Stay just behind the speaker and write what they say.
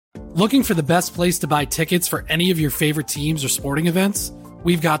Looking for the best place to buy tickets for any of your favorite teams or sporting events?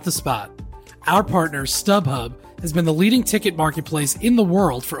 We've got the spot. Our partner, StubHub, has been the leading ticket marketplace in the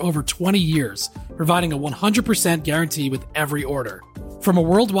world for over 20 years, providing a 100% guarantee with every order. From a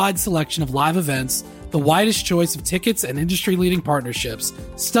worldwide selection of live events, the widest choice of tickets and industry-leading partnerships,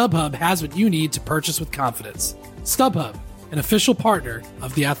 StubHub has what you need to purchase with confidence. StubHub, an official partner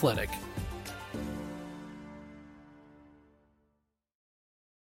of The Athletic.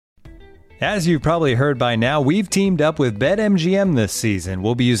 As you've probably heard by now, we've teamed up with BetMGM this season.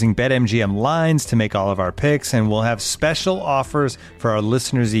 We'll be using BetMGM lines to make all of our picks, and we'll have special offers for our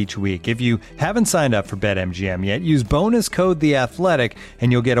listeners each week. If you haven't signed up for BetMGM yet, use bonus code THEATHLETIC,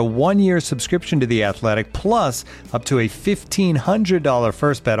 and you'll get a 1-year subscription to The Athletic, plus up to a $1,500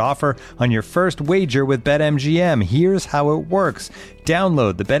 first bet offer on your first wager with BetMGM. Here's how it works.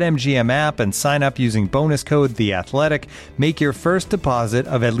 Download the BetMGM app and sign up using bonus code THEATHLETIC. Make your first deposit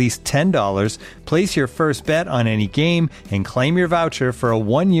of at least $10. Place your first bet on any game and claim your voucher for a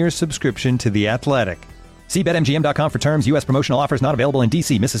 1-year subscription to The Athletic. See BetMGM.com for terms. U.S. promotional offers not available in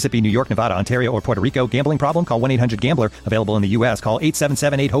D.C., Mississippi, New York, Nevada, Ontario, or Puerto Rico. Gambling problem? Call 1-800-GAMBLER. Available in the U.S. Call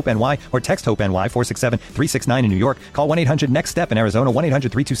 877-8-HOPE-NY or text HOPE-NY 467-369 in New York. Call 1-800-NEXT-STEP in Arizona.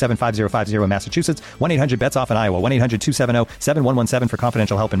 1-800-327-5050 in Massachusetts. 1-800-BETS-OFF in Iowa. 1-800-270-7117 for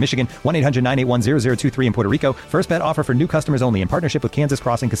confidential help in Michigan. 1-800-981-0023 in Puerto Rico. First bet offer for new customers only in partnership with Kansas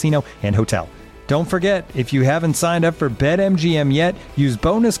Crossing Casino and Hotel. Don't forget, if you haven't signed up for BetMGM yet, use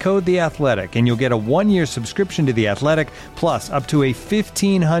bonus code THEATHLETIC, and you'll get a 1-year subscription to The Athletic, plus up to a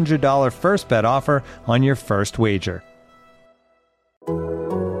 $1,500 first bet offer on your first wager.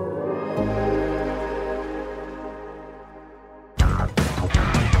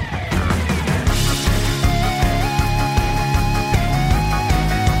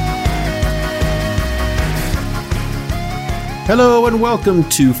 Hello and welcome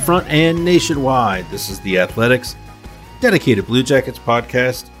to Front and Nationwide. This is The Athletics, dedicated Blue Jackets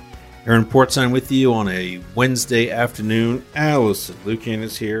podcast. Aaron Portzline with you on a Wednesday afternoon. Allison Lucan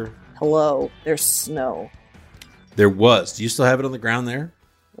is here. Hello. There's snow. There was. Do you still have it on the ground there?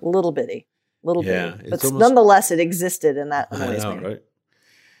 A little bitty. But almost, nonetheless, it existed, and that annoys me. Right?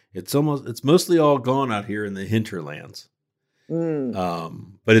 It's mostly all gone out here in the hinterlands.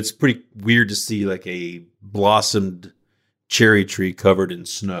 But it's pretty weird to see like a blossomed cherry tree covered in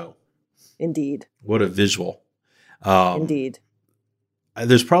snow. Indeed. What a visual. Indeed.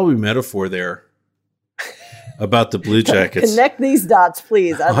 There's probably a metaphor there about the Blue Jackets. Connect these dots,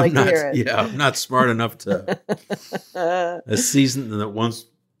 please. I'd like to hear it. Yeah, I'm not smart enough to. A season that once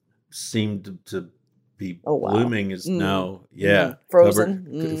seemed to be blooming is now,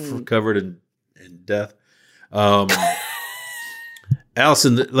 frozen. Covered in death.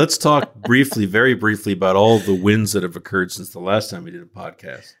 Allison, let's talk very briefly about all the wins that have occurred since the last time we did a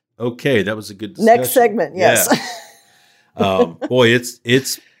podcast. Okay, that was a good discussion. Next segment, yes. Yeah. Boy,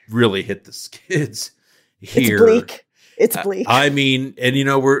 it's really hit the skids here. It's bleak. I mean, and you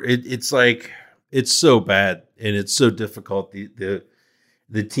know, it's like it's so bad and it's so difficult. The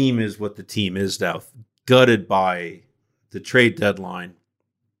team is what the team is now, gutted by the trade deadline,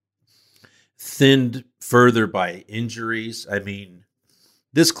 thinned further by injuries. I mean,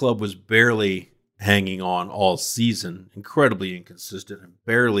 this club was barely hanging on all season, incredibly inconsistent, and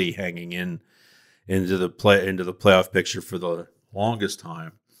barely hanging into the playoff picture for the longest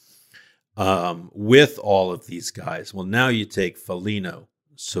time. With all of these guys, well, now you take Foligno,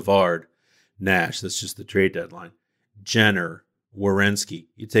 Savard, Nash. That's just the trade deadline. Jenner, Werenski.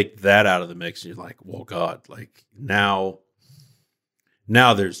 You take that out of the mix, and you're like, well, God, like now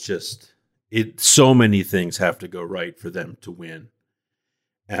there's just so many things have to go right for them to win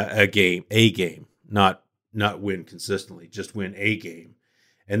a game, not win consistently, just win a game.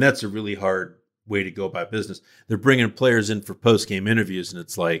 And that's a really hard way to go about business. They're bringing players in for post-game interviews, and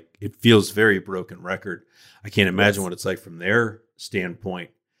it's like, it feels very broken record. I can't imagine what it's like from their standpoint.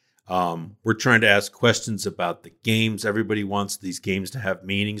 We're trying to ask questions about the games. Everybody wants these games to have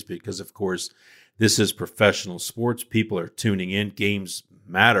meanings because, of course, this is professional sports. People are tuning in. Games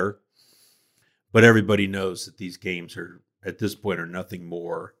matter. But everybody knows that these games are, at this point, are nothing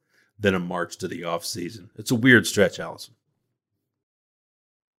more than a march to the off season. It's a weird stretch, Allison.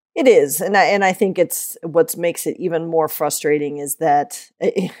 It is. And I think it's what makes it even more frustrating is that,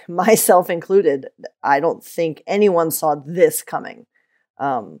 myself included, I don't think anyone saw this coming.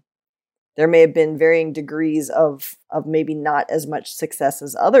 There may have been varying degrees of maybe not as much success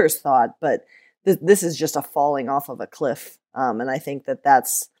as others thought, but this is just a falling off of a cliff. And I think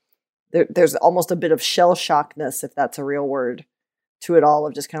there's almost a bit of shell shockness, if that's a real word, to it all,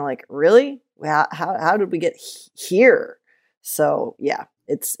 of just kind of like, really? How did we get here? So yeah,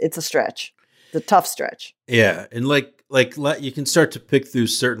 It's a stretch. It's a tough stretch. Yeah, and like you can start to pick through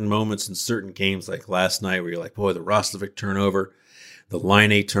certain moments in certain games, like last night, where you're like, boy, the Roslovic turnover, the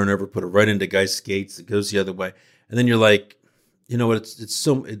Line 8 turnover, put it right into guys' skates. It goes the other way, and then you're like, you know what?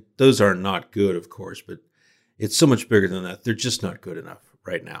 Those are not good, of course, but it's so much bigger than that. They're just not good enough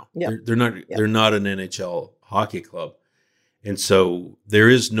right now. Yep. They're not. Yep. They're not an NHL hockey club, and so there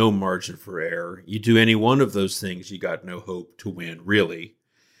is no margin for error. You do any one of those things, you got no hope to win, really.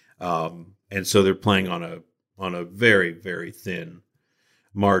 And so they're playing on a very, very thin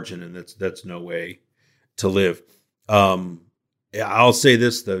margin, and that's no way to live. I'll say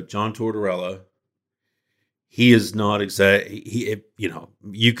this though, John Tortorella, he is not exactly.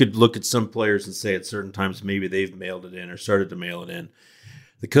 You could look at some players and say at certain times maybe they've mailed it in or started to mail it in.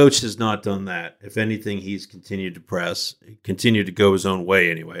 The coach has not done that. If anything, he's continued to press, continued to go his own way,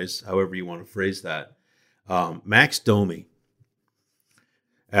 anyways. However you want to phrase that. Max Domi,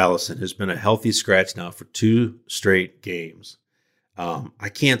 Allison, has been a healthy scratch now for 2 straight games. I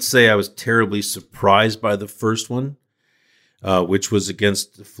can't say I was terribly surprised by the first one, which was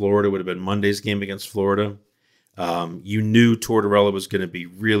against Florida. Would have been Monday's game against Florida. You knew Tortorella was going to be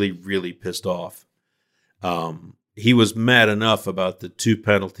really, really pissed off. He was mad enough about the 2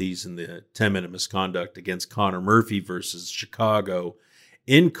 penalties and the 10-minute misconduct against Connor Murphy versus Chicago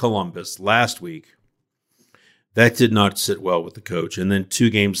in Columbus last week. That did not sit well with the coach. And then 2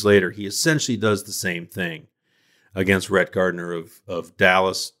 games later, he essentially does the same thing against Rhett Gardner of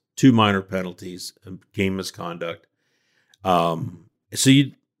Dallas. 2 minor penalties, game misconduct.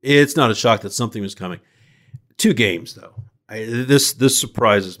 It's not a shock that something was coming. 2 games, though. This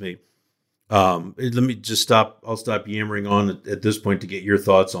surprises me. Let me just stop. I'll stop yammering on at this point to get your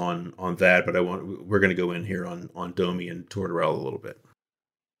thoughts on that. But we're going to go in here on Domi and Tortorella a little bit.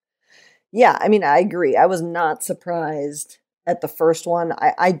 Yeah, I mean, I agree. I was not surprised at the first one.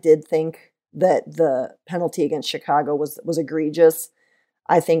 I did think that the penalty against Chicago was egregious.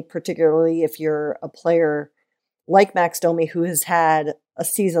 I think particularly if you're a player like Max Domi, who has had a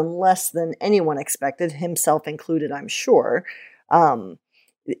season less than anyone expected, himself included, I'm sure. It's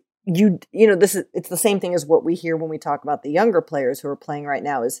the same thing as what we hear when we talk about the younger players who are playing right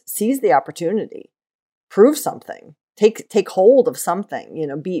now: is seize the opportunity, prove something. Take hold of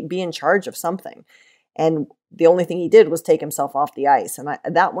something, be in charge of something. And the only thing he did was take himself off the ice. And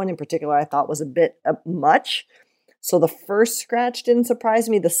that one in particular, I thought was a bit much. So the first scratch didn't surprise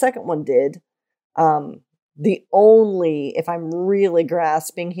me. The second one did. The only, if I'm really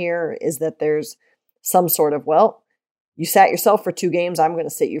grasping here, is that there's some sort of, well, you sat yourself for 2 games, I'm going to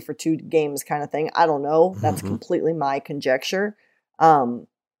sit you for 2 games kind of thing. I don't know. That's completely my conjecture. But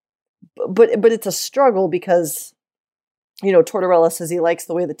it's a struggle because, Tortorella says he likes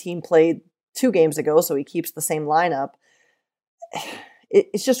the way the team played 2 games ago, so he keeps the same lineup.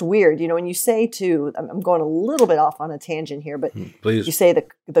 It's just weird, when you say I'm going a little bit off on a tangent here, but please. You say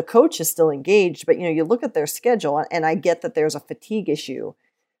the coach is still engaged, but you look at their schedule, and I get that there's a fatigue issue,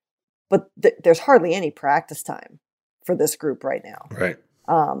 but there's hardly any practice time for this group right now. Right.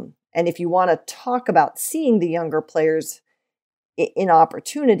 And if you want to talk about seeing the younger players in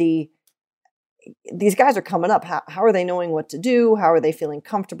opportunity, these guys are coming up. How are they knowing what to do? How are they feeling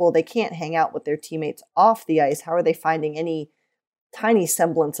comfortable? They can't hang out with their teammates off the ice. How are they finding any tiny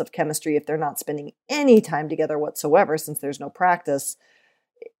semblance of chemistry if they're not spending any time together whatsoever, since there's no practice?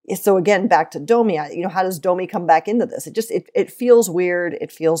 So again, back to Domi, how does Domi come back into this? It feels weird.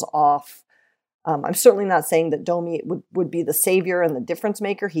 It feels off. I'm certainly not saying that Domi would be the savior and the difference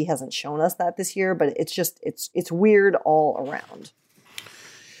maker. He hasn't shown us that this year, but it's weird all around.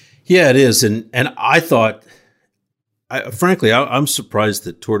 Yeah, it is. And I thought, frankly, I'm surprised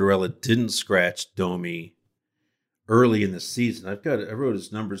that Tortorella didn't scratch Domi early in the season. I wrote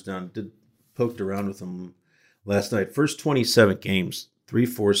his numbers down, poked around with him last night. First 27 games,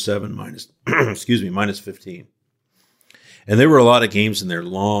 347 minus 15. And there were a lot of games in there,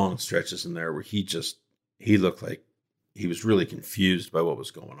 long stretches in there, where he looked like he was really confused by what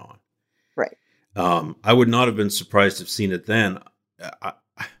was going on. Right. I would not have been surprised to have seen it then.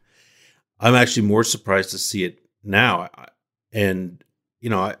 I'm actually more surprised to see it now. And,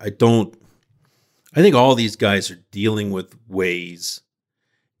 I think all these guys are dealing with ways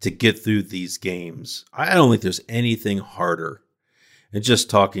to get through these games. I don't think there's anything harder. And just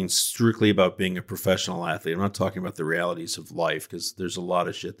talking strictly about being a professional athlete, I'm not talking about the realities of life, because there's a lot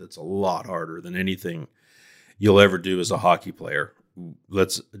of shit that's a lot harder than anything you'll ever do as a hockey player.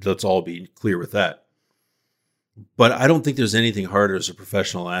 Let's all be clear with that. But I don't think there's anything harder as a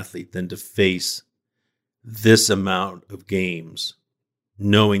professional athlete than to face this amount of games,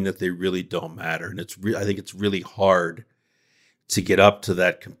 knowing that they really don't matter. And I think it's really hard to get up to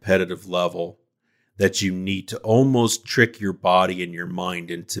that competitive level that you need to almost trick your body and your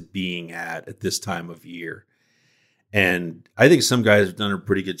mind into being at this time of year. And I think some guys have done a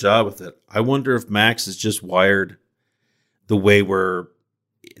pretty good job with it. I wonder if Max is just wired the way where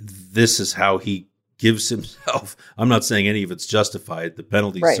this is how he gives himself. I'm not saying any of it's justified. The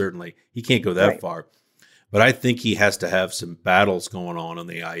penalties, certainly, he can't go that far. But I think he has to have some battles going on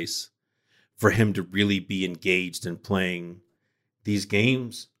the ice for him to really be engaged in playing these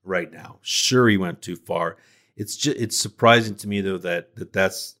games right now. Sure, he went too far. It's surprising to me, though,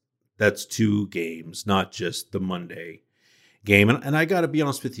 that's 2 games, not just the Monday game. And I got to be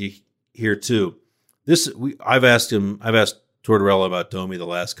honest with you here too. I've asked Tortorella about Domi the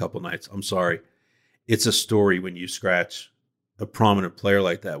last couple nights. I'm sorry. It's a story when you scratch a prominent player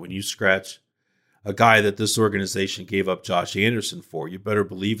like that. When you scratch a guy that this organization gave up Josh Anderson for, you better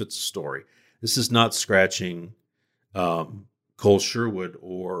believe it's a story. This is not scratching Cole Sherwood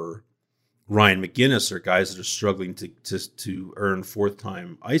or Ryan McGinnis or guys that are struggling to earn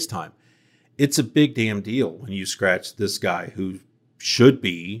 4th-time ice time. It's a big damn deal when you scratch this guy who should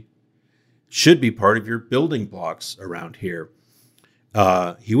be part of your building blocks around here.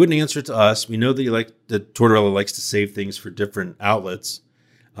 He wouldn't answer to us. We know that Tortorella likes to save things for different outlets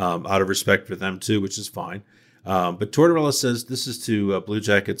out of respect for them too, which is fine. But Tortorella says this is to Blue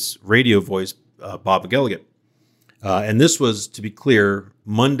Jackets radio voice Bob McElligott. And this was, to be clear,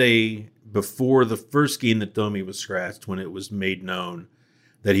 Monday before the first game that Domi was scratched, when it was made known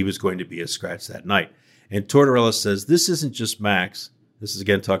that he was going to be a scratch that night. And Tortorella says, this isn't just Max. This is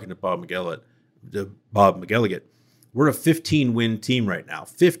again talking to Bob McElligott. We're a 15-win team right now.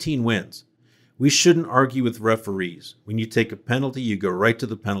 15 wins. We shouldn't argue with referees. When you take a penalty, you go right to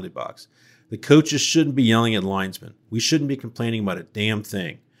the penalty box. The coaches shouldn't be yelling at linesmen. We shouldn't be complaining about a damn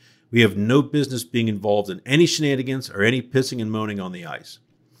thing. We have no business being involved in any shenanigans or any pissing and moaning on the ice.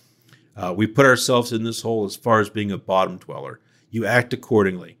 We put ourselves in this hole as far as being a bottom dweller. You act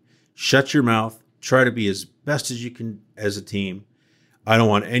accordingly. Shut your mouth. Try to be as best as you can as a team. I don't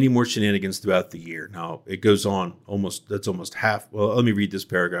want any more shenanigans throughout the year. Now, it goes on that's almost half. Well, let me read this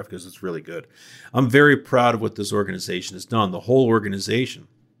paragraph because it's really good. I'm very proud of what this organization has done, the whole organization,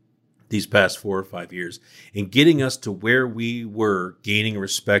 these past 4 or 5 years, in getting us to where we were gaining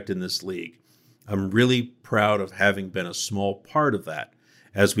respect in this league. I'm really proud of having been a small part of that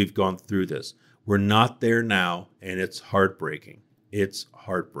as we've gone through this. We're not there now, and it's heartbreaking. It's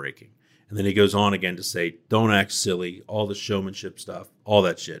heartbreaking. And then he goes on again to say, don't act silly, all the showmanship stuff, all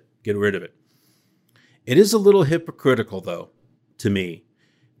that shit. Get rid of it. It is a little hypocritical, though, to me,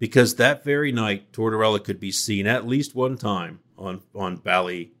 because that very night, Tortorella could be seen at least one time on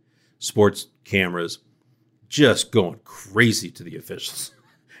Bally Sports cameras just going crazy to the officials.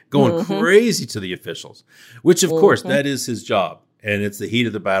 Crazy to the officials, which, of course, that is his job. And it's the heat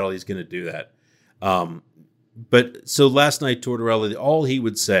of the battle. He's going to do that. But so last night, Tortorella, all he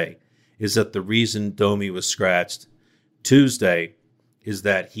would say is that the reason Domi was scratched Tuesday is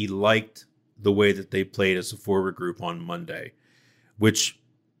that he liked the way that they played as a forward group on Monday, which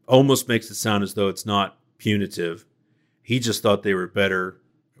almost makes it sound as though it's not punitive. He just thought they were better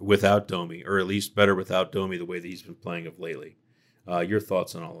without Domi, or at least better without Domi the way that he's been playing of lately. Your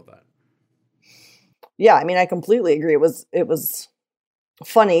thoughts on all of that? Yeah, I mean, I completely agree. It was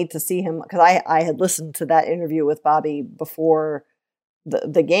funny to see him, because I had listened to that interview with Bobby before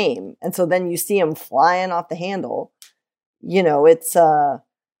the game. And so then you see him flying off the handle. You know, it's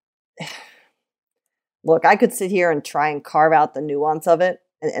look, I could sit here and try and carve out the nuance of it,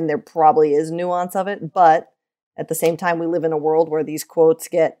 and there probably is nuance of it, but at the same time, we live in a world where these quotes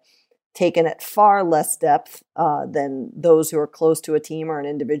get taken at far less depth than those who are close to a team or an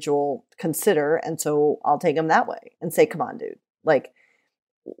individual consider. And so I'll take them that way and say, come on, dude. Like,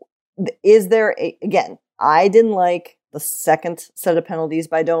 is there again, I didn't like the second set of penalties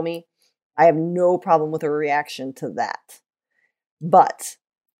by Domi. I have no problem with a reaction to that. But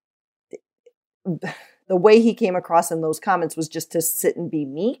the way he came across in those comments was just to sit and be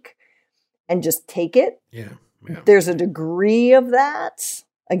meek and just take it. Yeah. There's a degree of that,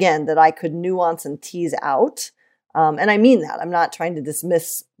 again, that I could nuance and tease out. And I mean that. I'm not trying to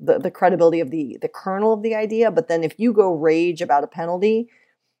dismiss the credibility of the kernel of the idea. But then if you go rage about a penalty,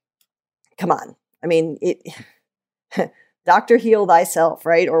 come on. I mean, Dr. Heal thyself,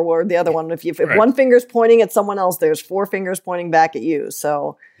 right? Or the other one, if right. One finger's pointing at someone else, there's 4 fingers pointing back at you.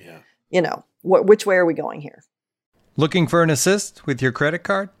 So, you know, which way are we going here? Looking for an assist with your credit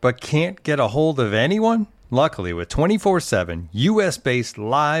card, but can't get a hold of anyone? Luckily, with 24/7 U.S.-based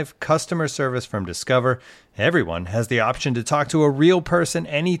live customer service from Discover, everyone has the option to talk to a real person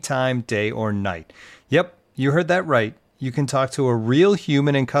anytime, day or night. Yep, you heard that right. you can talk to a real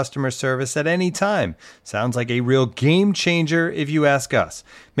human in customer service at any time. Sounds like a real game changer if you ask us.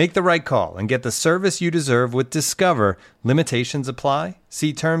 Make the right call and get the service you deserve with Discover. Limitations apply.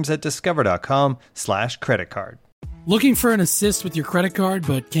 See terms at discover.com/creditcard. Looking for an assist with your credit card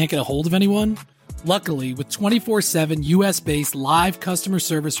but can't get a hold of anyone? Luckily, with 24/7 US-based live customer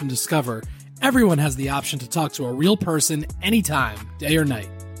service from Discover, everyone has the option to talk to a real person anytime, day or night.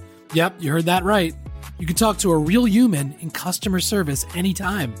 Yep, you heard that right. You can talk to a real human in customer service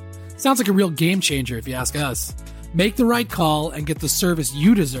anytime. Sounds like a real game changer if you ask us. Make the right call and get the service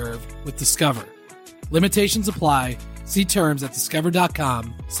you deserve with Discover. Limitations apply. See terms at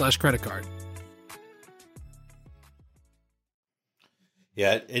discover.com/creditcard.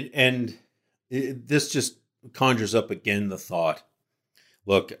 Yeah, this just conjures up again the thought.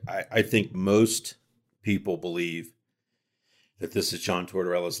 Look, I think most people believe that this is John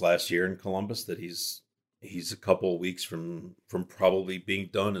Tortorella's last year in Columbus, that he's a couple of weeks from probably being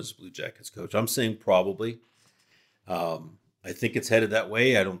done as Blue Jackets coach. I'm saying probably. I think it's headed that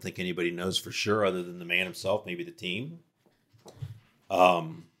way. I don't think anybody knows for sure other than the man himself, maybe the team. But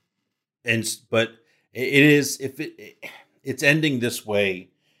it is, it's ending this way.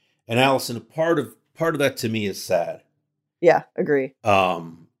 And Allison, part of that to me is sad. Yeah, agree.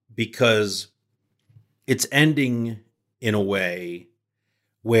 Because it's ending in a way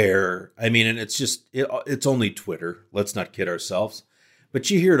where, I mean, and it's only Twitter. Let's not kid ourselves. But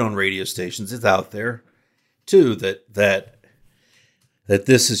you hear it on radio stations. It's out there too, that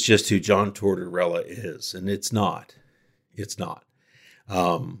this is just who John Tortorella is. And it's not. It's not.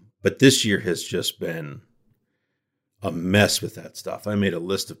 But this year has just been a mess with that stuff. I made a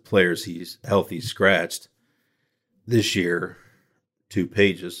list of players he's healthy scratched this year, 2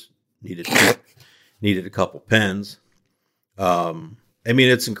 pages, needed a couple pens. I mean,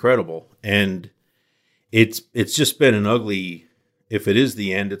 it's incredible. And it's just been an ugly, if it is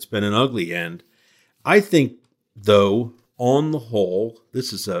the end, it's been an ugly end. I think though, on the whole,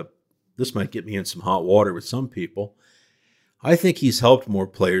 this might get me in some hot water with some people. I think he's helped more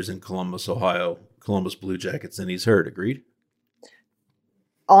players in Columbus, Ohio, Columbus Blue Jackets than he's hurt. Agreed?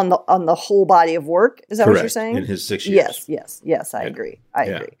 On the whole body of work, is that Correct. What you're saying? In his 6 years. Yes. I agree. I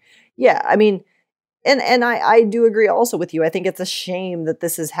agree. Yeah, I mean, and I do agree also with you. I think it's a shame that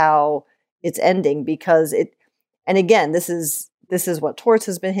this is how it's ending because and again, this is what Torts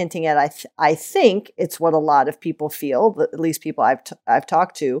has been hinting at. I think it's what a lot of people feel, at least people I've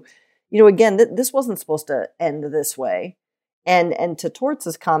talked to. You know, again, this wasn't supposed to end this way. And to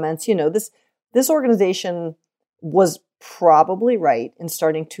Torts' comments, you know, this organization was probably right in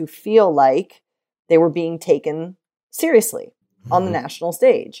starting to feel like they were being taken seriously on the national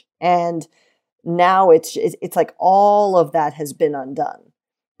stage. And now it's like all of that has been undone.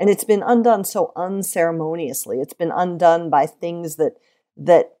 And it's been undone so unceremoniously. It's been undone by things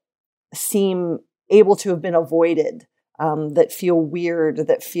that seem able to have been avoided, that feel weird,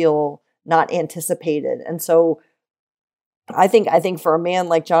 that feel not anticipated. And so I think for a man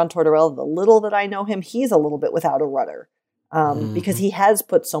like John Tortorella, the little that I know him, he's a little bit without a rudder because he has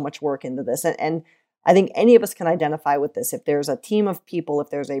put so much work into this. And I think any of us can identify with this. If there's a team of people,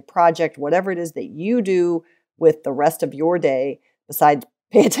 if there's a project, whatever it is that you do with the rest of your day, besides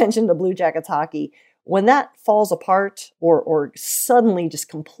pay attention to Blue Jackets hockey, when that falls apart or suddenly just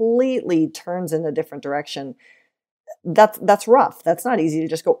completely turns in a different direction, that's rough. That's not easy to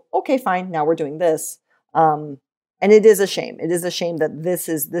just go, okay, fine, now we're doing this. And it is a shame. It is a shame that this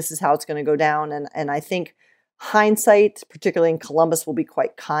is how it's going to go down. And I think hindsight, particularly in Columbus, will be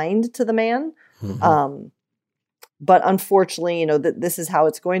quite kind to the man. Mm-hmm. But unfortunately, you know, this is how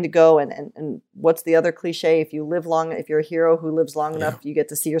it's going to go. And what's the other cliche? If you're a hero who lives long enough, you get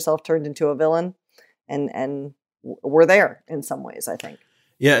to see yourself turned into a villain. And we're there in some ways, I think.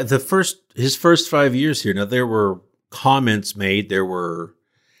 Yeah, his first 5 years here. Now there were comments made. There were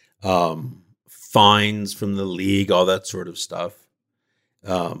fines from the league, all that sort of stuff.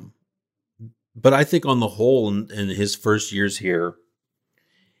 But I think on the whole, in his first years here,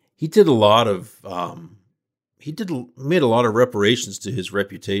 he did a lot of made a lot of reparations to his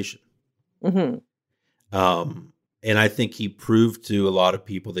reputation. Mm-hmm. And I think he proved to a lot of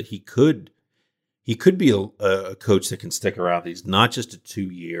people that he could be a coach that can stick around. He's not just a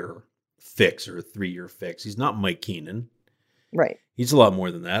 2-year fix or a 3-year fix. He's not Mike Keenan. Right. He's a lot more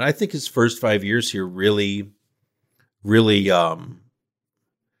than that. I think his first 5 years here really, I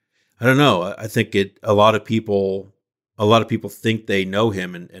don't know. I think a lot of people think they know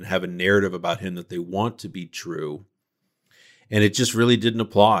him and have a narrative about him that they want to be true. And it just really didn't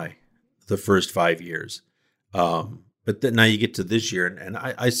apply the first 5 years. But then now you get to this year, and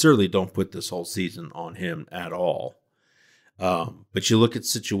I certainly don't put this whole season on him at all. But you look at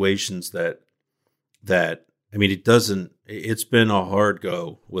situations that I mean, it's been a hard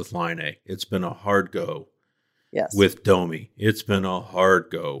go with Line. It's been a hard go with Domi. It's been a hard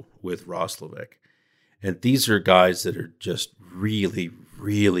go with Roslovic. And these are guys that are just really,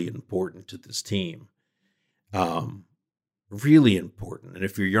 really important to this team. Really important. And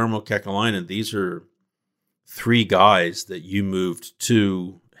if you're Jarmo Kekalainen, these are 3 guys that you moved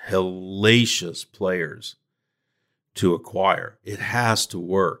 2 hellacious players to acquire. It has to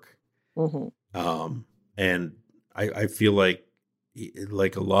work. Mm-hmm. And I feel like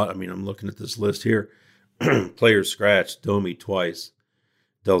a lot, I mean, I'm looking at this list here. Players scratched, Domi twice,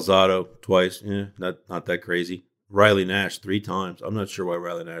 Delzato twice, not that crazy. Riley Nash 3 times. I'm not sure why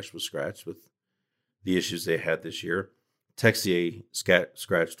Riley Nash was scratched with the issues they had this year. Texier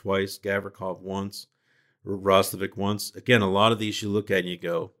scratched twice, Gavrikov once, Roslovic once. Again, a lot of these you look at and you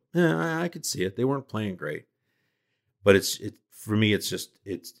go, I could see it. They weren't playing great. But for me,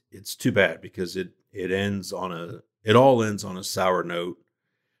 it's too bad because it all ends on a sour note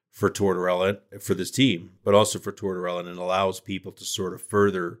for Tortorella, for this team, but also for Tortorella, and it allows people to sort of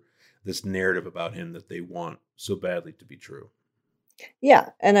further this narrative about him that they want so badly to be true. Yeah.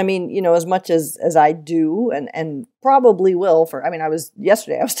 And I mean, as much as I do and probably will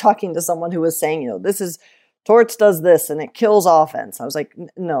yesterday I was talking to someone who was saying, this is Torts does this and it kills offense. I was like,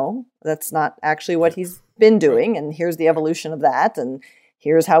 no, that's not actually what he's been doing. And here's the evolution of that. And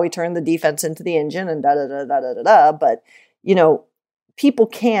here's how he turned the defense into the engine and da-da-da-da-da-da. But, people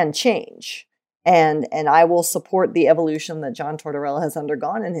can change. And I will support the evolution that John Tortorella has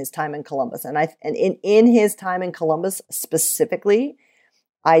undergone in his time in Columbus. And in his time in Columbus specifically,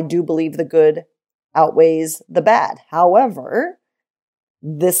 I do believe the good outweighs the bad. However,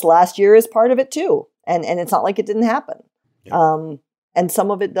 this last year is part of it too. And it's not like it didn't happen. Yeah. And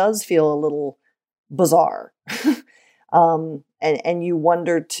some of it does feel a little bizarre. And you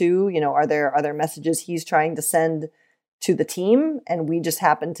wonder too, are there messages he's trying to send to the team and we just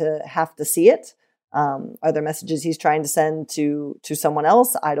happen to have to see it? Are there messages he's trying to send to someone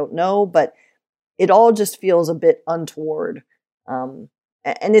else? I don't know, but it all just feels a bit untoward. And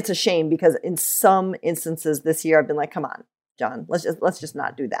it's a shame because in some instances this year I've been like, come on, John, let's just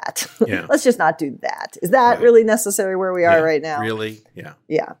not do that. Yeah. Let's just not do that. Is that really necessary where we are right now? Really? Yeah.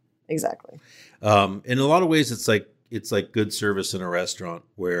 Yeah, exactly. In a lot of ways, it's like good service in a restaurant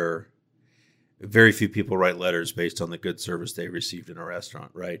where very few people write letters based on the good service they received in a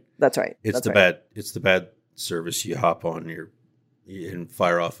restaurant, right? That's right. It's the bad service. You hop on and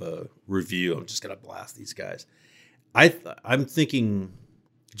fire off a review. I'm just gonna blast these guys. I'm thinking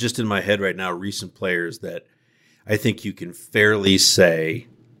just in my head right now, recent players that I think you can fairly say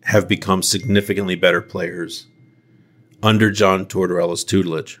have become significantly better players under John Tortorella's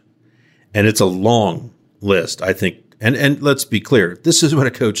tutelage. And it's a long list, I think. And let's be clear, this is what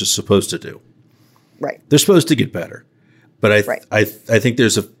a coach is supposed to do. Right. They're supposed to get better. But I think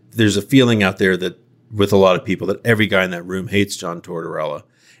there's a feeling out there that with a lot of people that every guy in that room hates John Tortorella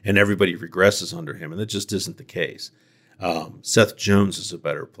and everybody regresses under him. And that just isn't the case. Seth Jones is a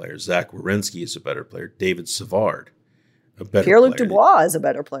better player. Zach Werenski is a better player. David Savard, a better player. Pierre-Luc Dubois is a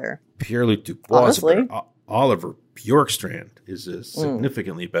better player. Pierre-Luc Dubois is a better player. Oliver Bjorkstrand is a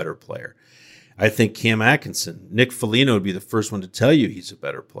significantly better player. I think Cam Atkinson, Nick Foligno would be the first one to tell you he's a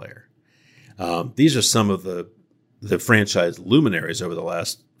better player. These are some of the franchise luminaries over the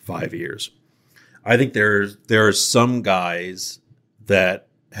last 5 years. I think there are some guys that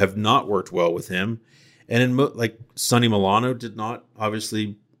have not worked well with him. And like Sonny Milano did not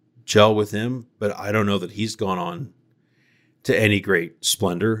obviously gel with him, but I don't know that he's gone on to any great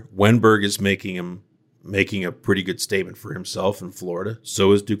splendor. Wenberg is making a pretty good statement for himself in Florida.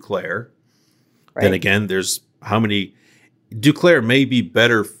 So is Duclair. Right. Then again, there's how many Duclair may be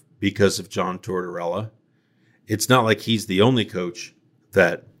better because of John Tortorella. It's not like he's the only coach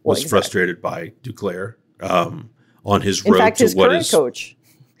that was frustrated by Duclair on his road to his what is coach.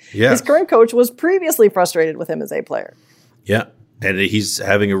 Yeah. His current coach was previously frustrated with him as a player. Yeah. And he's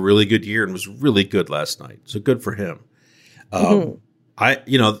having a really good year and was really good last night. So good for him.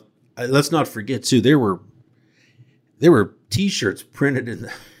 Let's not forget too, there were T-shirts printed in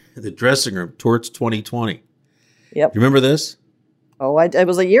the dressing room, Torts 2020. Yep. You remember this? Oh, it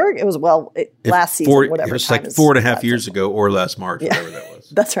was a year. It was last season, whatever. It was like 4.5 years ago, or last March, whatever that was.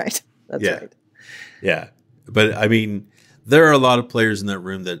 That's right. That's right. Yeah, but I mean, there are a lot of players in that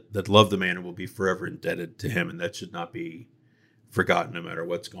room that love the man and will be forever indebted to him, and that should not be forgotten, no matter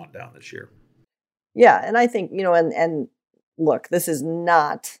what's gone down this year. Yeah, and I think and look, this is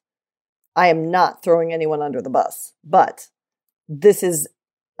not. I am not throwing anyone under the bus, but this is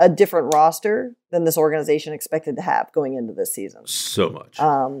a different roster than this organization expected to have going into this season. So much.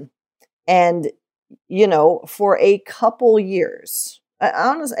 And, for a couple years,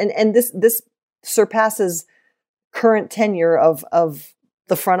 and this surpasses current tenure of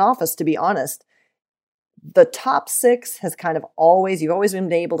the front office, to be honest. The top six has you've always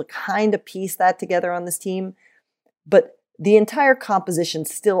been able to kind of piece that together on this team, but the entire composition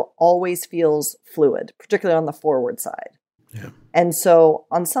still always feels fluid, particularly on the forward side. Yeah. And so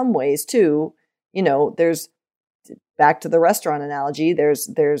on some ways too, there's, back to the restaurant analogy, there's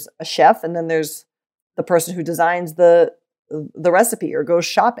a chef, and then there's the person who designs the recipe or goes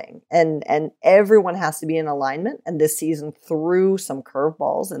shopping, and everyone has to be in alignment. And this season threw some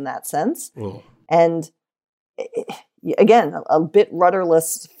curveballs in that sense. Whoa. And again, a bit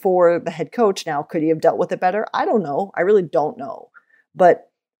rudderless for the head coach. Now, could he have dealt with it better? I don't know. I really don't know. But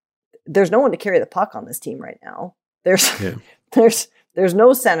there's no one to carry the puck on this team right now. There's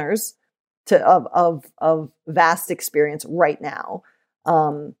no centers of vast experience right now.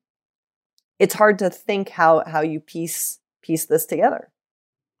 It's hard to think how you piece this together.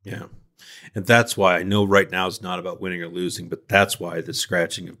 Yeah. And that's why I know right now it's not about winning or losing, but that's why the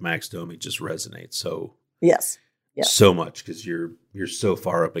scratching of Max Domi just resonates Yes. so much, because you're so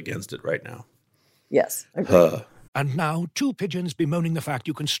far up against it right now. Yes. Agreed. And now, two pigeons bemoaning the fact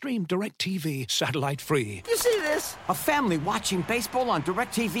you can stream DirecTV satellite-free. You see this? A family watching baseball on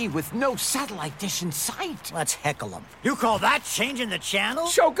DirecTV with no satellite dish in sight. Let's heckle them. You call that changing the channel?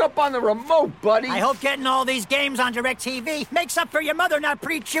 Choke up on the remote, buddy. I hope getting all these games on DirecTV makes up for your mother not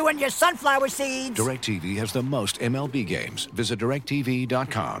pre-chewing your sunflower seeds. DirecTV has the most MLB games. Visit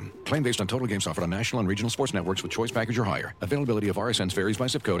DirecTV.com. Claim based on total games offered on national and regional sports networks with choice package or higher. Availability of RSNs varies by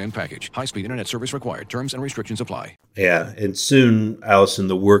zip code and package. High-speed internet service required. Terms and restrictions apply. Yeah, and soon, Allison,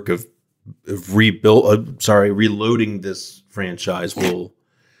 the work of reloading this franchise will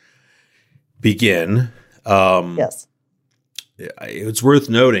begin. Yes, it's worth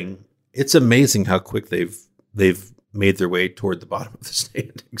noting. It's amazing how quick they've made their way toward the bottom of the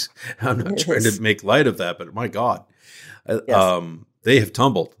standings. I'm not trying to make light of that, but my God, yes. They have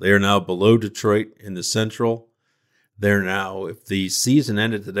tumbled. They are now below Detroit in the Central. They're now, if the season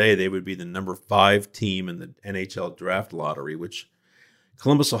ended today, they would be the number 5 team in the NHL draft lottery, which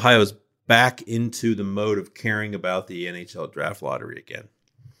Columbus, Ohio is back into the mode of caring about the NHL draft lottery again.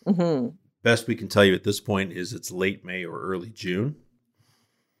 Mm-hmm. Best we can tell you at this point is it's late May or early June.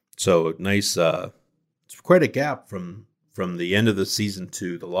 So nice, it's quite a gap from the end of the season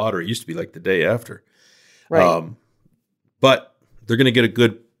to the lottery. It used to be like the day after. Right. But they're going to get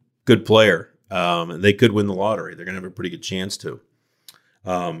a good player. And they could win the lottery. They're going to have a pretty good chance to.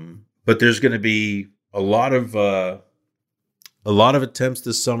 But there's going to be a lot of attempts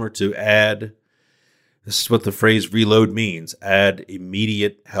this summer to add. This is what the phrase "reload" means: add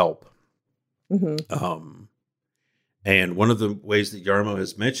immediate help. Mm-hmm. And one of the ways that Jarmo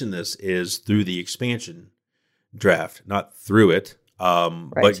has mentioned this is through the expansion draft, not through it,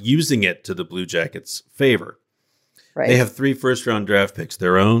 but using it to the Blue Jackets' favor. Right. They have 3 first-round draft picks,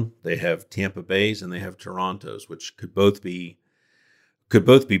 their own. They have Tampa Bay's and they have Toronto's, which could both be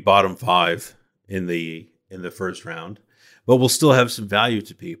bottom 5 in the first round, but will still have some value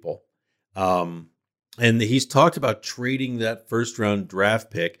to people. And he's talked about trading that first-round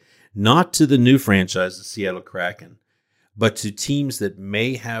draft pick not to the new franchise, the Seattle Kraken, but to teams that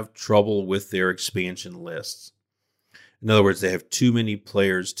may have trouble with their expansion lists. In other words, they have too many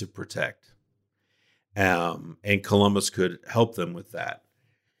players to protect. And Columbus could help them with that.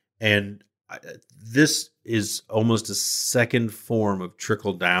 And this is almost a second form of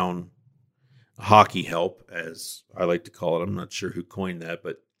trickle-down hockey help, as I like to call it. I'm not sure who coined that,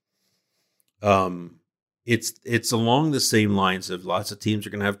 but it's along the same lines of lots of teams are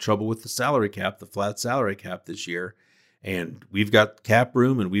going to have trouble with the salary cap, the flat salary cap this year. And we've got cap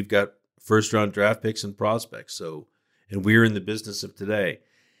room and we've got first-round draft picks and prospects. And we're in the business of today.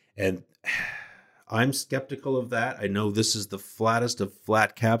 And I'm skeptical of that. I know this is the flattest of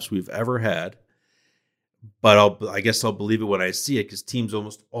flat caps we've ever had, but I guess I'll believe it when I see it, because teams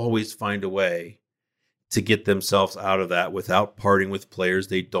almost always find a way to get themselves out of that without parting with players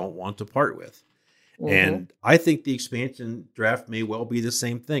they don't want to part with. Mm-hmm. And I think the expansion draft may well be the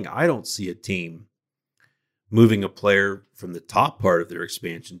same thing. I don't see a team moving a player from the top part of their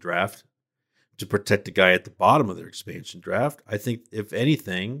expansion draft to protect a guy at the bottom of their expansion draft. I think, if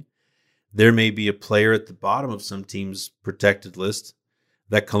anything, there may be a player at the bottom of some team's protected list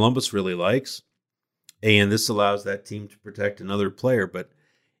that Columbus really likes, and this allows that team to protect another player. But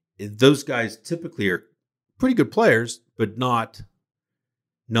those guys typically are pretty good players, but not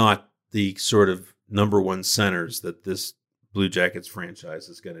the sort of number one centers that this Blue Jackets franchise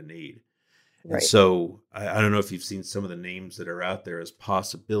is going to need. Right. And so I don't know if you've seen some of the names that are out there as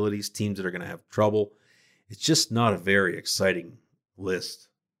possibilities, teams that are going to have trouble. It's just not a very exciting list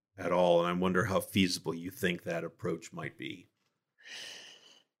at all. And I wonder how feasible you think that approach might be.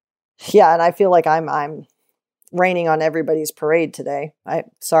 Yeah, and I feel like I'm raining on everybody's parade today.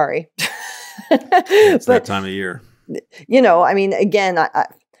 Sorry. It's that time of year. I mean, again,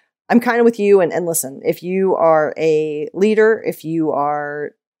 I'm kind of with you. And listen, if you are a leader, if you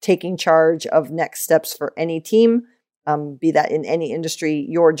are taking charge of next steps for any team, be that in any industry,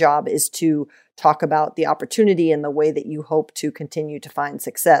 your job is to talk about the opportunity and the way that you hope to continue to find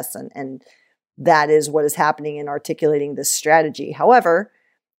success. And that is what is happening in articulating this strategy. However,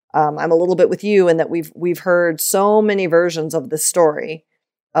 I'm a little bit with you in that we've heard so many versions of the story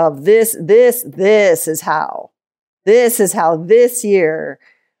of this is how this year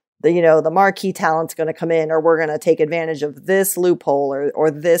the marquee talent's going to come in, or we're going to take advantage of this loophole or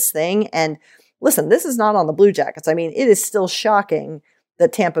this thing. And listen, this is not on the Blue Jackets. I mean, it is still shocking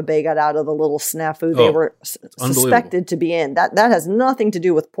that Tampa Bay got out of the little snafu they were suspected to be in. That has nothing to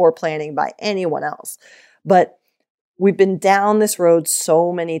do with poor planning by anyone else. But we've been down this road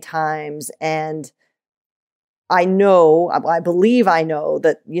so many times, and I believe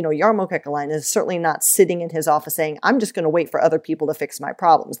that, Jarmo Kekalainen is certainly not sitting in his office saying, I'm just going to wait for other people to fix my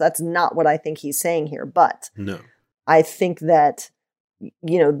problems. That's not what I think he's saying here. But no, I think that,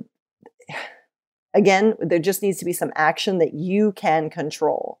 again, there just needs to be some action that you can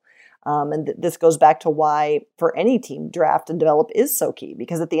control. And this goes back to why for any team, draft and develop is so key,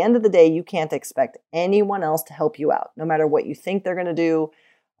 because at the end of the day, you can't expect anyone else to help you out, no matter what you think they're going to do.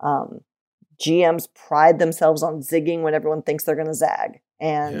 GMs pride themselves on zigging when everyone thinks they're going to zag.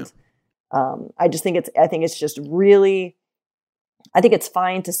 And I think it's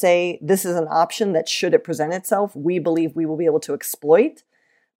fine to say this is an option that, should it present itself, we believe we will be able to exploit.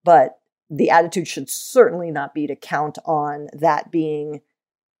 But the attitude should certainly not be to count on that being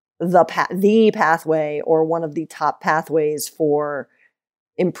the pathway or one of the top pathways for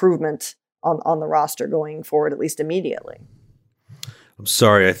improvement on the roster going forward, at least immediately. I'm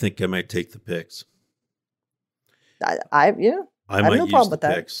sorry. I think I might take the picks. I might no use problem the with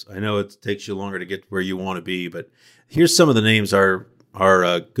that. picks. I know it takes you longer to get where you want to be, but here's some of the names our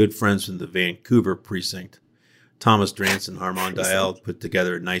good friends from the Vancouver precinct. Thomas Dranson, Harmon Dial put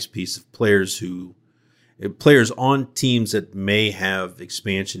together a nice piece of players on teams that may have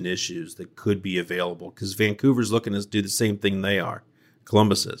expansion issues that could be available, because Vancouver's looking to do the same thing they are.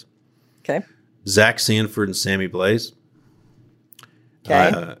 Columbus is. Okay. Zach Sanford and Sammy Blais.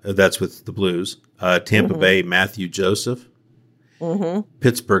 Okay. That's with the Blues. Tampa Bay, Matthew Joseph.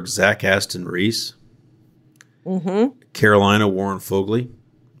 Pittsburgh, Zach Aston Reese. Carolina, Warren Fogel.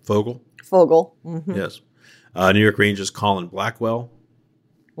 Yes. New York Rangers, Colin Blackwell.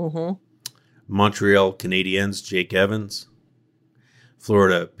 Montreal Canadiens, Jake Evans.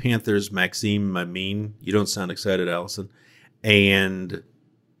 Florida Panthers, Maxime Mamine. You don't sound excited, Allison. And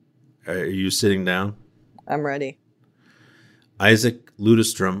are you sitting down? I'm ready. Isaac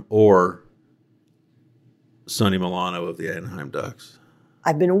Ludestrom or Sonny Milano of the Anaheim Ducks.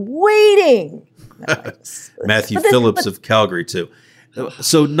 I've been waiting. Matthew Phillips of Calgary, too.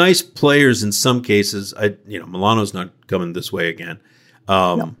 So nice players in some cases. Milano's not coming this way again.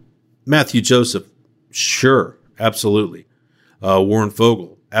 No. Matthew Joseph, sure, absolutely. Warren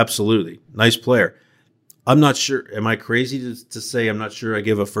Fogel, absolutely. Nice player. I'm not sure. Am I crazy to say I'm not sure I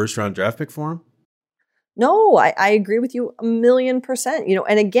give a first-round draft pick for him? No, I agree with you 1,000,000%.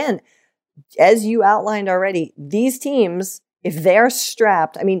 And again, as you outlined already, these teams, if they're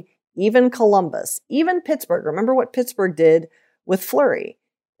strapped, I mean, even Columbus, even Pittsburgh, remember what Pittsburgh did with Fleury.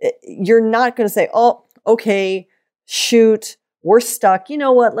 You're not going to say, oh, okay, shoot, we're stuck. You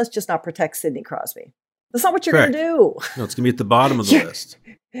know what? Let's just not protect Sidney Crosby. That's not what you're going to do. No, it's going to be at the bottom of the list.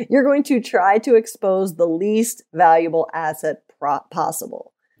 You're going to try to expose the least valuable asset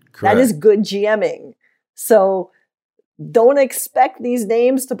possible. Correct. That is good GMing. So don't expect these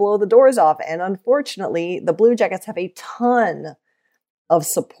names to blow the doors off. And unfortunately, the Blue Jackets have a ton of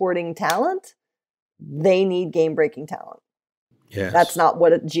supporting talent. They need game-breaking talent. Yes. That's not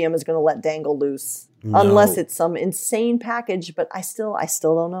what a GM is going to let dangle loose, unless it's some insane package. But I still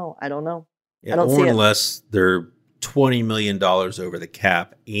don't know. I don't know. Yeah, I don't or see it. Unless they're $20 million over the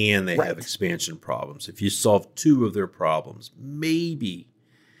cap and they have expansion problems. If you solve two of their problems, maybe.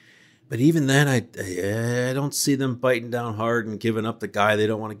 But even then, I don't see them biting down hard and giving up the guy they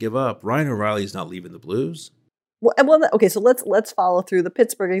don't want to give up. Ryan O'Reilly's not leaving the Blues. Well, okay, so let's follow through the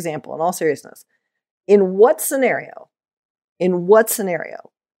Pittsburgh example in all seriousness. In what scenario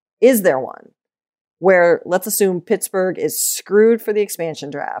is there one? where let's assume Pittsburgh is screwed for the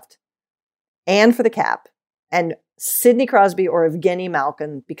expansion draft and for the cap, and Sidney Crosby or Evgeny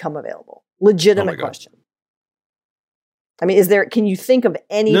Malkin become available? Legitimate question. I mean, can you think of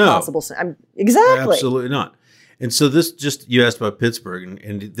any possible? Exactly. Absolutely not. And so you asked about Pittsburgh,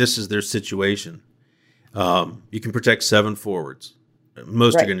 and this is their situation. You can protect 7 forwards.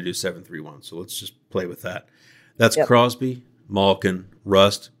 Most are going to do 7-3-1. So let's just play with that. That's Crosby, Malkin,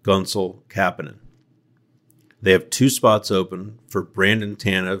 Rust, Gunsel, Kapanen. They have 2 spots open for Brandon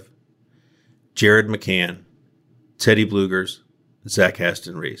Tanev, Jared McCann, Teddy Blugers, Zach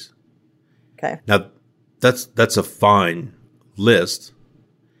Aston-Reese. Okay. Now, that's a fine list.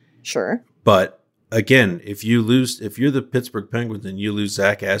 Sure. But again, if you're the Pittsburgh Penguins and you lose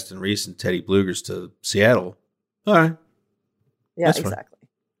Zach Aston-Reese and Teddy Blugers to Seattle, all right. Yeah, exactly.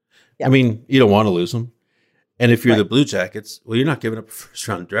 Yeah. I mean, you don't want to lose them. And if you're the Blue Jackets, well, you're not giving up a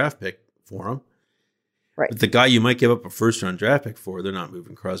first-round draft pick for them. Right. But the guy you might give up a first-round draft pick for, they're not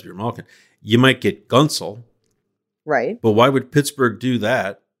moving Crosby or Malkin. You might get Gunsel. Right. But why would Pittsburgh do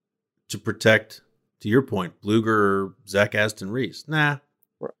that to protect, to your point, Bluger or Zach Aston-Reese? Nah.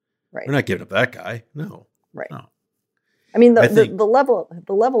 Right. We're not giving up that guy. No. Right. No. I mean, the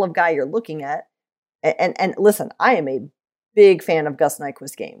level of guy you're looking at, and listen, I am a big fan of Gus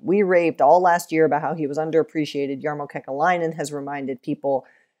Nyquist's game. We raved all last year about how he was underappreciated. Jarmo Kekalainen has reminded people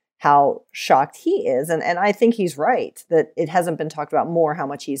how shocked he is. And I think he's right that it hasn't been talked about more how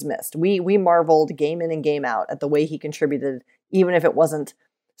much he's missed. We marveled game in and game out at the way he contributed, even if it wasn't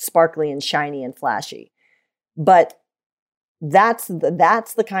sparkly and shiny and flashy. But that's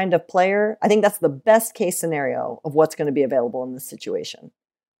the kind of player, I think that's the best case scenario of what's going to be available in this situation.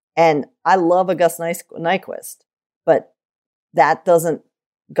 And I love a Gus Nyquist, but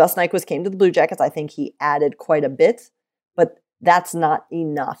Gus Nyquist came to the Blue Jackets. I think he added quite a bit, but that's not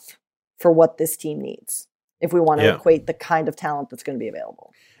enough for what this team needs if we want to equate the kind of talent that's going to be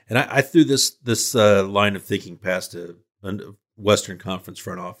available. And I threw this line of thinking past a Western Conference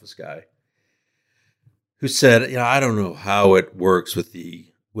front office guy who said, I don't know how it works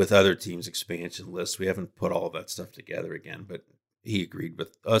with other teams' expansion lists. We haven't put all of that stuff together again, but he agreed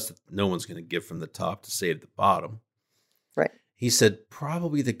with us that no one's going to give from the top to save the bottom. Right. He said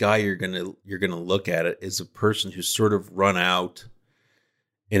probably the guy you're gonna look at it is a person who's sort of run out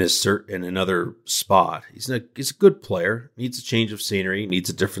in another spot. He's a good player, needs a change of scenery, needs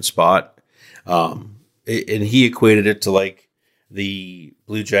a different spot, and he equated it to like the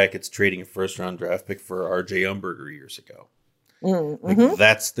Blue Jackets trading a first-round draft pick for R.J. Umberger years ago. Mm-hmm. Like,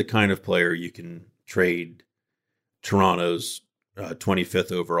 that's the kind of player you can trade Toronto's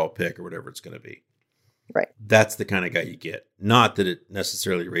 25th overall pick or whatever it's going to be. Right. That's the kind of guy you get. Not that it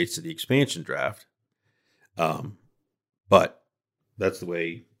necessarily rates to the expansion draft, but that's the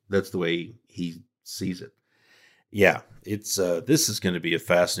way he sees it. Yeah, it's this is going to be a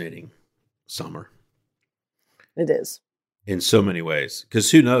fascinating summer. It is. In so many ways. Because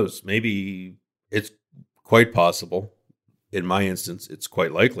who knows? Maybe it's quite possible. In my instance, it's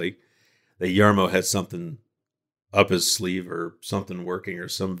quite likely that Jarmo has something up his sleeve or something working or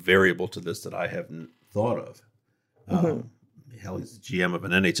some variable to this that I haven't thought of. Hell, he's the GM of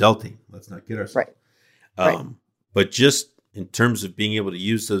an NHL team. Let's not kid ourselves. Right. But just in terms of being able to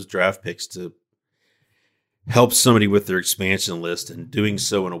use those draft picks to help somebody with their expansion list and doing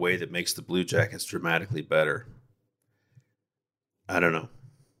so in a way that makes the Blue Jackets dramatically better. I don't know.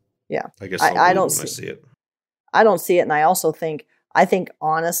 Yeah. I guess I don't see it. I don't see it. And I think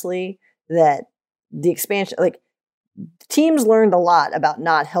honestly that the expansion, like teams learned a lot about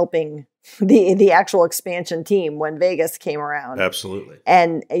not helping the actual expansion team when Vegas came around. Absolutely.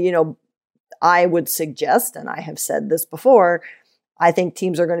 And, I would suggest, and I have said this before, I think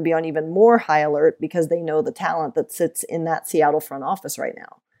teams are going to be on even more high alert because they know the talent that sits in that Seattle front office right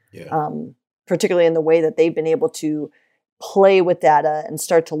now. Yeah. Particularly in the way that they've been able to play with data and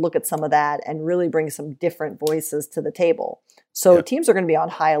start to look at some of that and really bring some different voices to the table. So teams are going to be on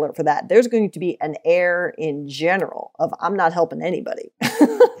high alert for that. There's going to be an air in general of I'm not helping anybody.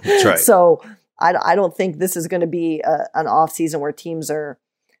 That's right. So I don't think this is going to be an off season where teams are,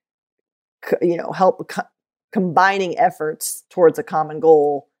 combining efforts towards a common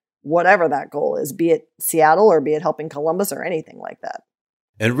goal, whatever that goal is, be it Seattle or be it helping Columbus or anything like that.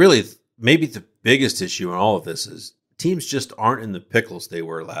 And really, maybe the biggest issue in all of this is teams just aren't in the pickles they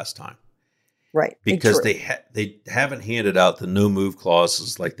were last time. Right. Because they haven't handed out the no move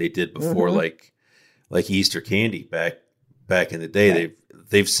clauses like they did before, like Easter candy back in the day. Right.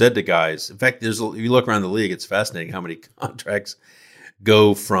 They've said to guys, in fact, if you look around the league, it's fascinating how many contracts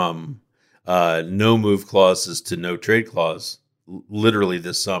go from no move clauses to no trade clause literally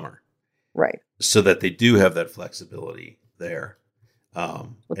this summer. Right. so that they do have that flexibility there.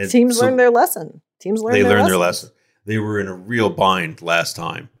 Teams learn their lesson. They learned their lesson. They were in a real bind last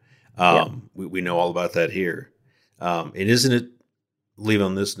time. We know all about that here. And isn't it, leave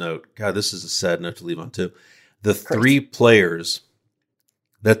on this note, God, this is a sad note to leave on too. The three players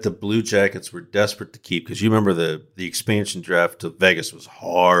that the Blue Jackets were desperate to keep, because you remember the expansion draft to Vegas was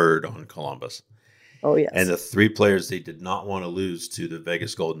hard on Columbus. Oh, yes. And the three players they did not want to lose to the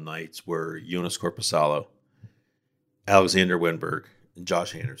Vegas Golden Knights were Jonas Korpisalo, Alexander Wenberg, and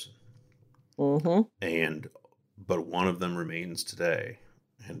Josh Anderson. Mm-hmm. But one of them remains today.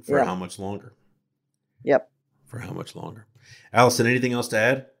 And for how much longer? Yep. For how much longer? Allison, anything else to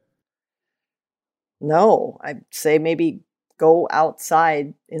add? No, I'd say maybe go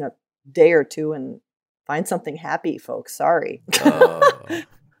outside in a day or two and find something happy, folks. Sorry. I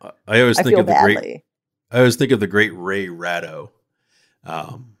always think of badly. the great Ray Ratto,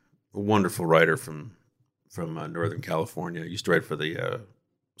 a wonderful writer from Northern California. Used to write for the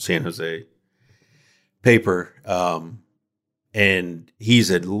San Jose paper, and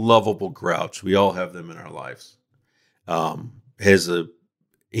he's a lovable grouch. We all have them in our lives.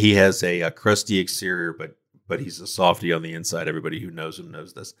 He has a crusty exterior, but he's a softie on the inside. Everybody who knows him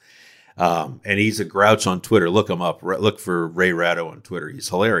knows this. And he's a grouch on Twitter. Look him up. Look for Ray Ratto on Twitter. He's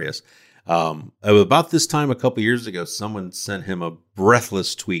hilarious. About this time a couple years ago, someone sent him a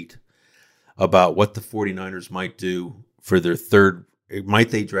breathless tweet about what the 49ers might do for their third. Might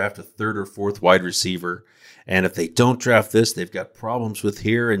they draft a third or fourth wide receiver? And if they don't draft this, they've got problems with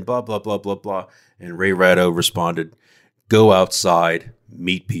here and blah, blah, blah, blah, blah. And Ray Ratto responded, go outside,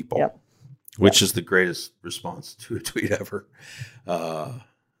 meet people, which is the greatest response to a tweet ever. I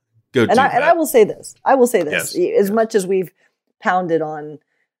will say this. Yes. As much as we've pounded on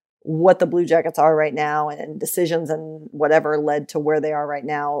what the Blue Jackets are right now and decisions and whatever led to where they are right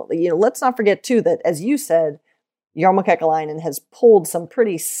now, let's not forget too that, as you said, Jarmo Kekalainen has pulled some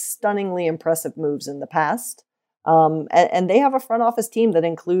pretty stunningly impressive moves in the past. And they have a front office team that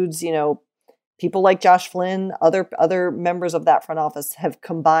includes, people like Josh Flynn, other members of that front office have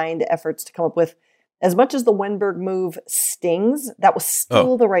combined efforts to come up with, as much as the Wenberg move stings, that was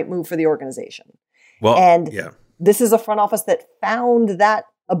still the right move for the organization. Well, this is a front office that found that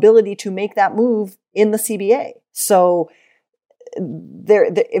ability to make that move in the CBA. So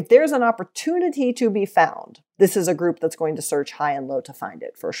if there's an opportunity to be found, this is a group that's going to search high and low to find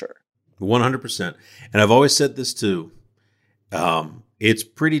it for sure. 100%. And I've always said this too. It's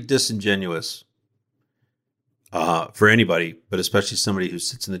pretty disingenuous for anybody, but especially somebody who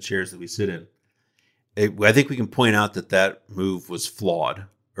sits in the chairs that we sit in. I think we can point out that move was flawed,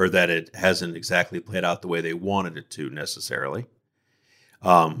 or that it hasn't exactly played out the way they wanted it to necessarily.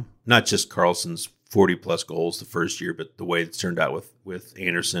 Not just Karlsson's 40-plus goals the first year, but the way it's turned out with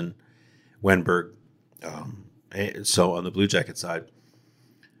Anderson, Wenberg, so on the Blue Jacket side.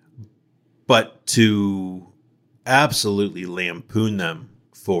 But to absolutely lampoon them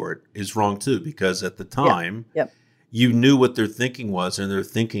for it is wrong too, because at the time, you knew what their thinking was, and their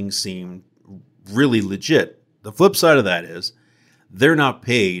thinking seemed really legit. The flip side of that is they're not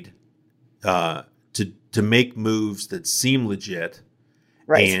paid to make moves that seem legit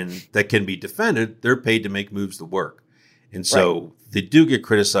and that can be defended. They're paid to make moves that work. And so they do get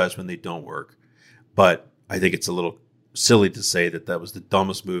criticized when they don't work. But I think it's a little silly to say that was the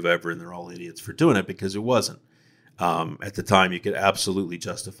dumbest move ever and they're all idiots for doing it, because it wasn't. At the time, you could absolutely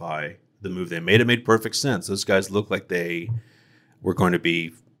justify the move they made. It made perfect sense. Those guys looked like they were going to be,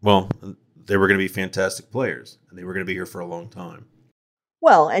 fantastic players, and they were going to be here for a long time.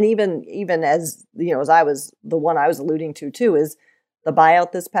 Well, and even as, as I was alluding to too, is the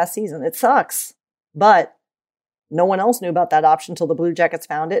buyout this past season. It sucks, but no one else knew about that option until the Blue Jackets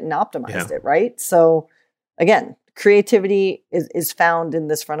found it and optimized it, right? So again, creativity is found in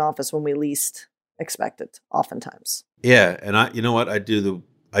this front office when we least expect it, oftentimes. Yeah, and I'd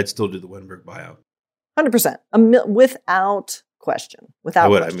still do the Wenberg buyout. 100%. Without question. I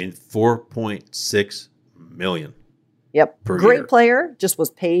would. Question. I mean, $4.6 million. Yep. Per Great year. player, just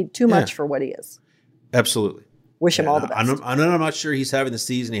was paid too much for what he is. Absolutely. Wish him all the best. I'm not sure he's having the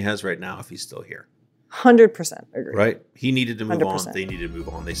season he has right now if he's still here. 100% agree. Right? He needed to move 100%. on. They needed to move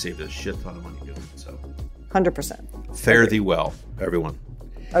on. They saved a shit ton of money doing it. So 100%. Fare thee well, everyone.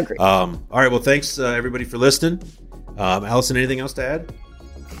 Agree. All right. Well, thanks everybody for listening. Allison, anything else to add?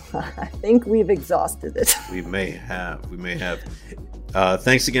 I think we've exhausted it. We may have.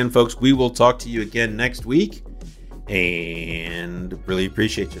 Thanks again, folks. We will talk to you again next week, and really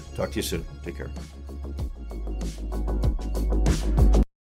appreciate you. Talk to you soon. Take care.